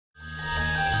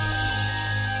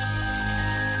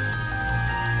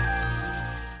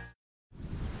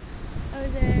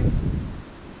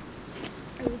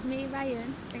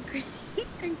Ryan and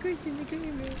Chris in the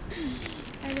green room,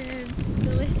 and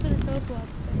the list for the soap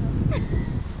awards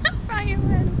Ryan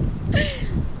went,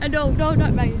 no,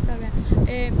 not Ryan, sorry.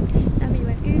 Sammy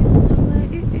went, who's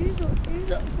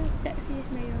up for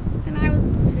sexiest male? And I was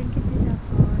thinking to myself,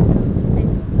 oh no,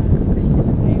 this was a good question.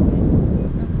 And Ryan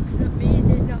went, not me, is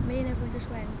it? Not me. And everyone just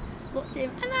went, looked at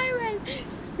him, and I went,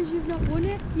 because you've not won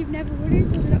it, you've never won it,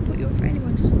 so they don't put you up for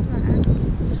anyone. Just what's the matter?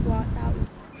 Just walked out.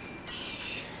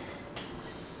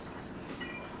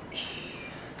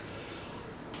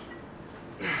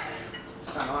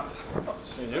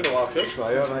 Seen you in a while, too.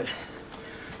 Right, alright,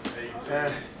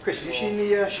 mate. Chris, have you seen the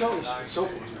shortlist for the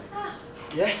soap ones, mate?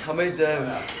 Yeah, I made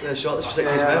the shortlist for 6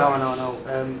 years, mate.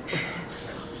 No.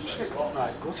 Just a bit,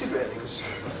 like, gutted, really, because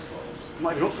I'm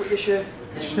not even up for it this year.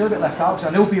 I just feel a bit left out,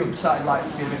 because I know people started like,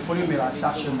 being a bit funny with me, like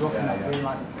Sasha and Brooke and that, being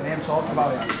like, can I hear him talking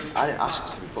about it? I didn't ask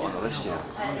to be put on the list, you know.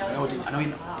 I know you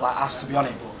like, asked to be on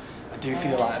it, but I do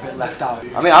feel like a bit left out.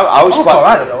 I mean, I was quite...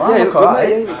 alright though, yeah, you look good, mate,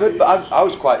 yeah, you look good, but I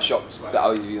was quite shocked that I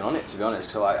was even on it, to be honest.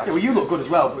 So, like, yeah, well, you look good as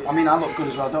well, but I mean, I look good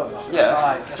as well, don't you? So yeah,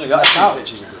 like, I left out.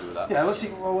 pictures are good with that. Yeah, let's see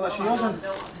yours then.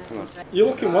 You're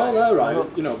looking well there, right?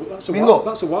 You know, but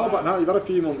that's a while back now. You've had a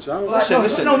few months out.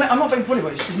 Listen. No, I'm not being funny,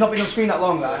 but he's not been on screen that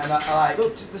long, right? And I like,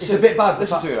 it's a bit bad.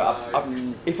 Listen to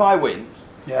me, if I win,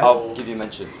 I'll give you a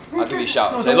mention. I'll give you a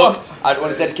shout and say, look, I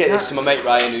want to dedicate this to my mate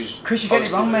Ryan, who's... Chris, you get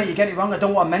it wrong, mate. You get it wrong. I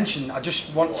don't want to mention. I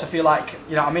just want to feel like,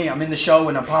 you know what I mean? I'm in the show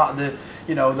and I'm part of the,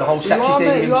 you know, the whole sexy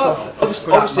thing and stuff.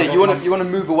 Obviously, you want to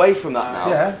move away from that now.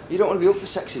 Yeah. You don't want to be up for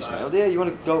sexiest male, do you? You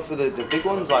want to go for the big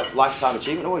ones, like lifetime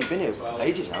achievement. Oh, you've been here for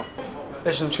ages now.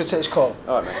 Listen, I'm just going to take this call.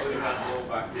 Alright, mate.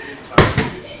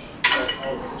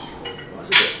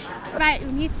 Right,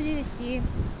 we need to do this scene.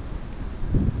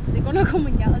 They're gonna come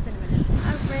and get us in a minute.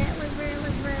 I really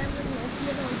love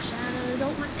you, though, Shannon. I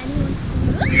don't want anyone to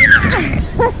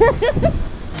come in.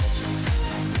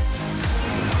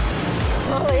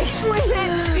 Molly, what is it?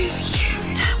 It's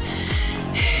cute.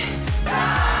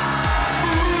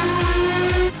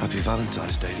 Happy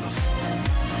Valentine's Day, love.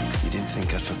 You didn't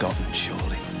think I'd forgotten,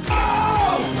 surely.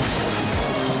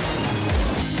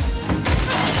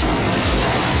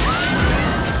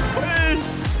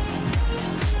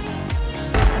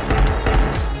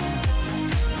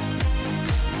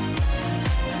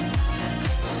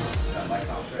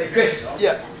 Hey, Chris.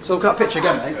 Yeah. So look at that picture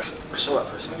again, mate. I saw that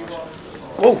for a second.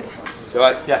 Whoa! You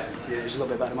alright? Yeah, it's a little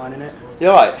bit better than mine, isn't it? You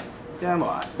alright? Yeah, I'm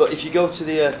alright. Look, if you go to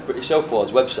the British Soap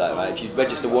Awards website, right, if you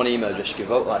register one email address, you can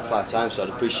vote like 5 times, so I'd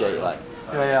appreciate it, like...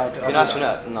 Yeah, I'll be nice for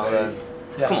that, and I'll...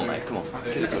 Come on, mate, come on.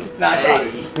 Nice.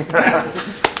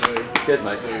 Cheers,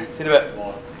 mate. See you in a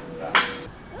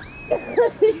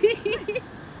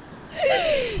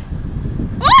bit.